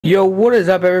Yo, what is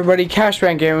up everybody,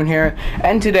 Cashman Gaming here,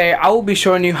 and today I will be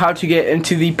showing you how to get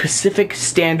into the Pacific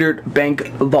Standard Bank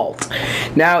Vault.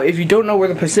 Now, if you don't know where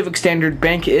the Pacific Standard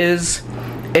Bank is,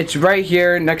 it's right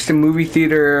here next to movie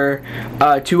theater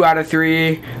 2 out of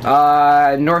 3,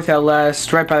 North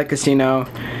LS, right by the casino.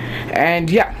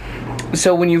 And yeah,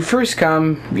 so when you first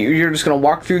come, you're just going to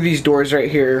walk through these doors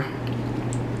right here.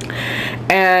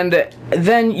 And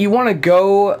then you want to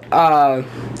go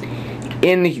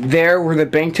in there where the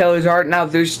bank tellers are. Now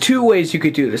there's two ways you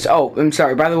could do this. Oh, I'm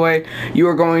sorry, by the way, you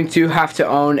are going to have to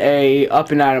own a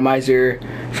up and atomizer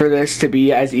for this to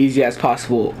be as easy as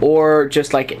possible, or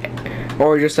just like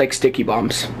sticky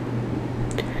bombs.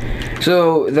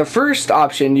 So the first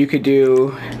option you could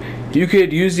do, you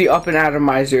could use the up and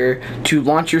atomizer to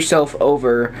launch yourself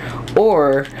over,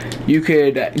 or you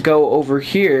could go over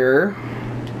here,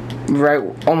 right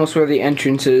almost where the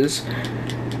entrance is,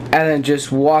 and then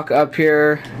just walk up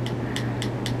here,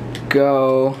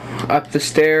 go up the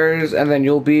stairs, and then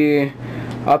you'll be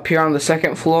up here on the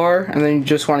second floor, and then you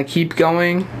just want to keep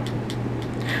going.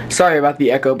 Sorry about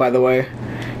the echo, by the way.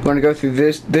 You want to go through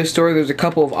this door. There's a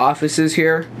couple of offices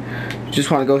here. You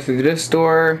just want to go through this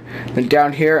door, then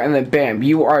down here, and then bam,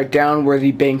 you are down where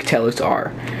the bank tellers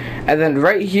are. And then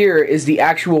right here is the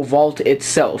actual vault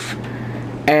itself.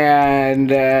 And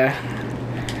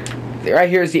right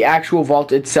here is the actual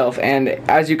vault itself, and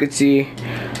as you can see,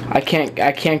 I can't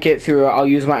get through it. I'll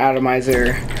use my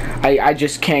atomizer. I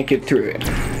just can't get through it.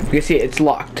 You can see it's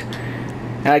locked,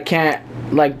 and I can't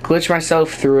like glitch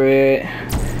myself through it.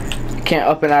 Can't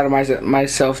up and atomize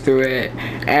myself through it.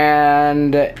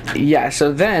 And yeah,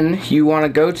 so then you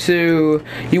want to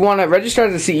register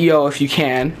as a CEO if you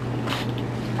can.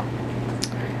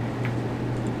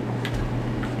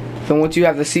 Then once you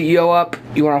have the CEO up,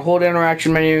 you want to hold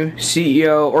interaction menu,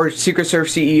 CEO, or Secret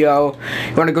Service CEO.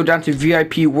 You want to go down to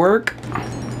VIP work,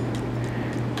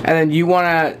 and then you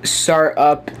want to start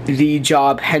up the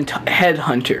job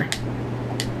headhunter.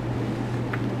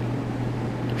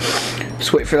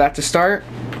 Just wait for that to start.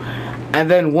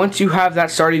 And then once you have that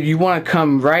started, you want to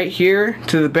come right here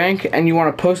to the bank, and you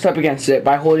want to post up against it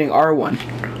by holding R1.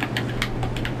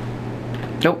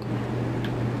 Nope.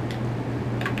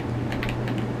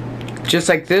 Just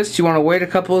like this. You want to wait a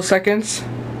couple of seconds,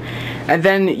 and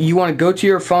then you want to go to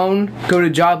your phone, go to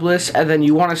job list, and then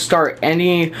you want to start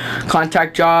any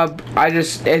contact job.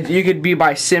 You could be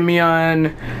by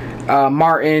Simeon,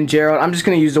 Martin, Gerald. I'm just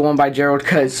going to use the one by Gerald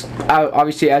because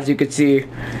obviously, as you can see,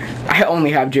 I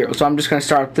only have Gerald, so I'm just going to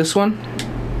start up this one.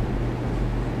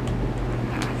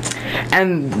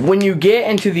 And when you get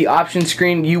into the option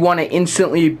screen, you want to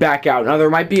instantly back out. Now there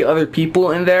might be other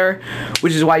people in there,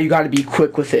 which is why you got to be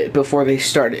quick with it before they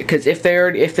start it. Because if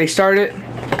they start it,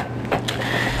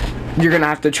 you're gonna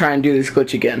have to try and do this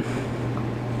glitch again,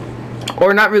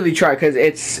 or not really try, because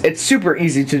it's super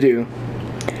easy to do,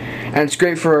 and it's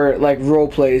great for like role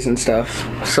plays and stuff.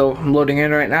 So I'm loading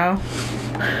in right now.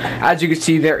 As you can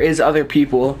see, there is other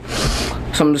people,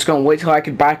 so I'm just gonna wait till I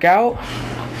can back out.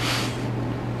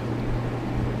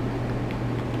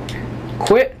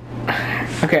 Quit.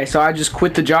 Okay, so I just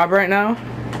quit the job right now.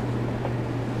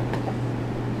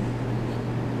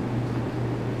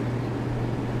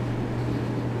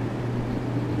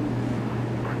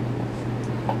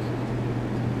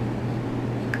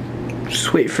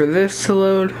 Just wait for this to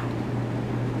load.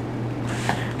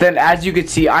 Then as you can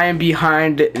see, I am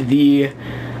behind the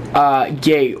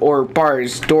gate or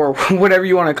bars, door, whatever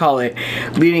you want to call it,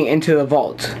 leading into the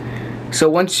vault. So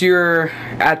once you're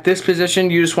at this position,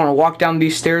 you just want to walk down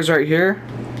these stairs right here.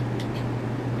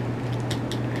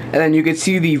 And then you can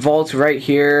see the vault right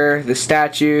here, the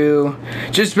statue.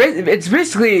 It's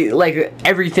basically like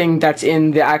everything that's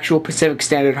in the actual Pacific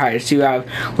Standard Heights. So you have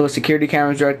little security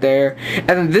cameras right there. And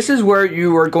then this is where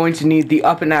you are going to need the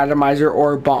up and atomizer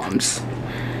or bombs.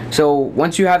 So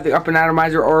once you have the up and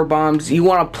atomizer or bombs, you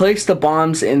want to place the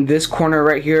bombs in this corner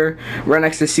right here, right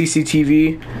next to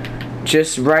CCTV.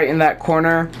 Just right in that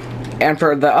corner. And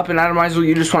for the up and atomizer,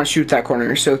 you just want to shoot that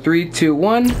corner. So 3, 2,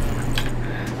 1,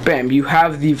 bam, you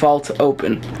have the vault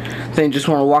open. Then you just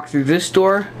want to walk through this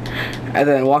door, and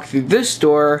then walk through this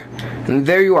door, and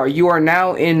there you are. You are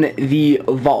now in the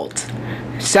vault.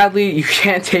 Sadly, you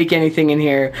can't take anything in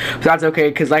here, but that's okay,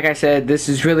 because like I said, this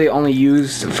is really only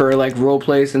used for like role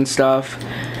plays and stuff.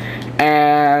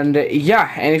 And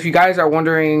yeah, and if you guys are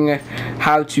wondering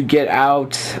how to get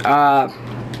out,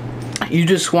 you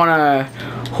just want to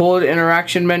hold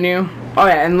interaction menu. Oh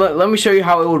yeah, and let me show you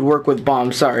how it would work with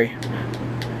bombs. Sorry,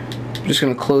 I'm just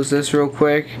gonna close this real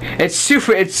quick. It's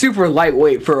super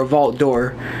lightweight for a vault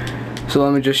door. So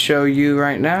let me just show you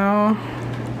right now.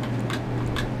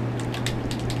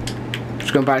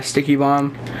 just gonna buy a sticky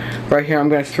bomb. Right here, I'm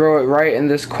gonna throw it right in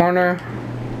this corner.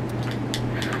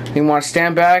 Then you want to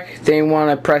stand back. Then you want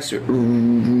to press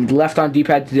left on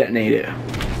D-pad to detonate it.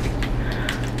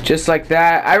 Just like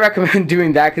that. I recommend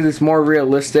doing that because it's more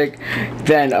realistic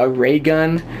than a ray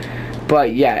gun.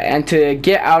 But yeah, and to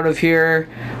get out of here,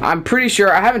 I'm pretty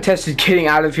sure I haven't tested getting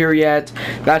out of here yet.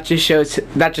 That just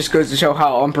goes to show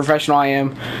how unprofessional I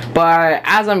am. But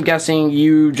as I'm guessing,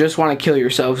 you just want to kill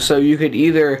yourself. So you could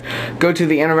either go to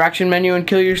the interaction menu and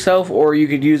kill yourself, or you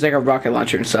could use like a rocket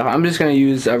launcher and stuff. I'm just gonna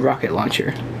use a rocket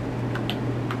launcher.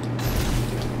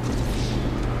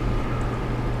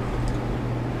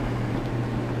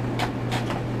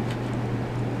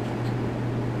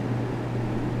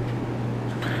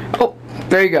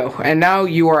 There you go. And now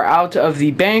you are out of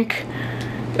the bank.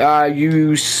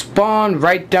 You spawn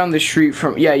right down the street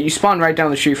from, you spawn right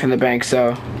down the street from the bank,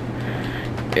 so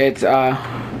it's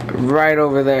right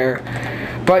over there.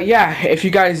 But yeah, if you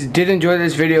guys did enjoy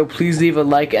this video, please leave a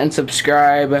like and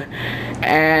subscribe.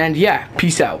 And yeah,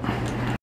 peace out.